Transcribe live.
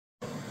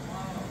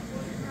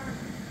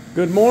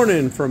Good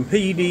morning from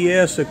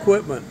PDS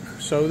Equipment.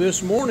 So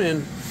this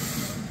morning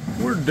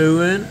we're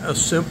doing a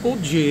simple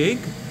jig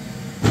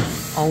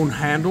on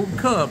handled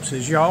cups.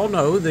 As y'all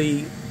know,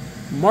 the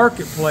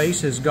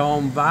marketplace has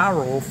gone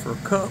viral for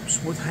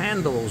cups with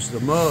handles, the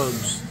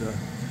mugs.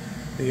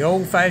 The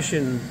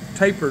old-fashioned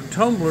tapered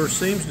tumbler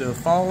seems to have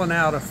fallen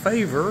out of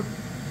favor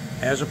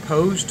as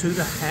opposed to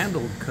the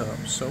handled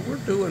cups. So we're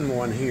doing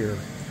one here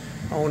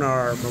on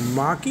our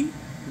Mamaki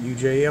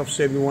UJF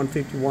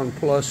 7151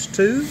 Plus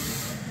 2.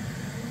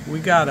 We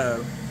got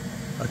a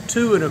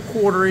 2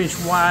 1/4 inch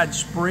wide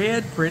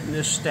spread, printing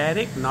this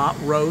static, not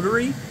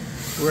rotary.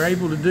 We're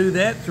able to do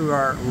that through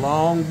our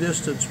long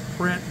distance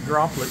print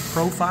droplet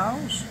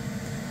profiles.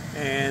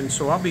 And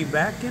so I'll be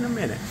back in a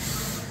minute.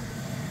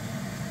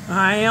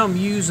 I am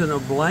using a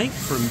blank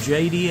from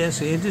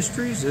JDS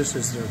Industries. This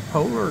is their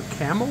Polar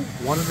Camel,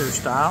 one of their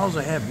styles.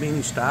 They have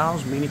many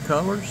styles, many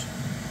colors.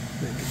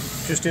 They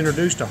just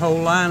introduced a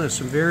whole line of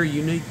some very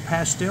unique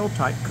pastel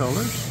type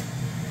colors.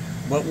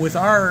 But with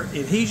our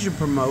adhesion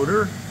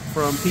promoter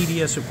from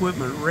PDS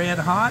Equipment Red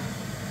Hot,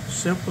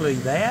 simply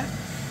that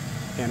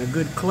and a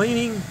good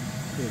cleaning,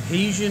 the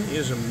adhesion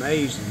is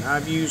amazing.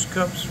 I've used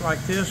cups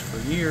like this for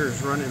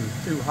years running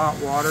through hot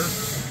water.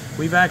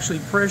 We've actually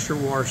pressure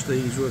washed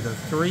these with a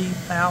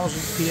 3,000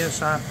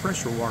 PSI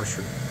pressure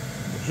washer.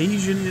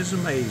 Adhesion is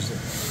amazing.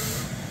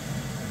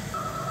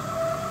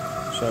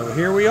 So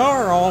here we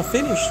are, all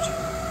finished.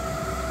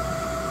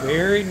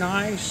 Very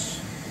nice.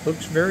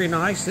 Looks very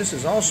nice. This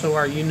is also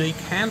our unique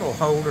handle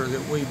holder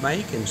that we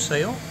make and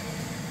sell.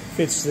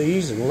 Fits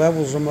these and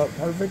levels them up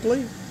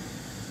perfectly.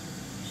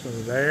 So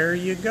there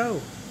you go.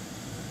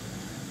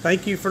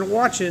 Thank you for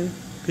watching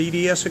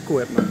PDS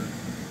Equipment.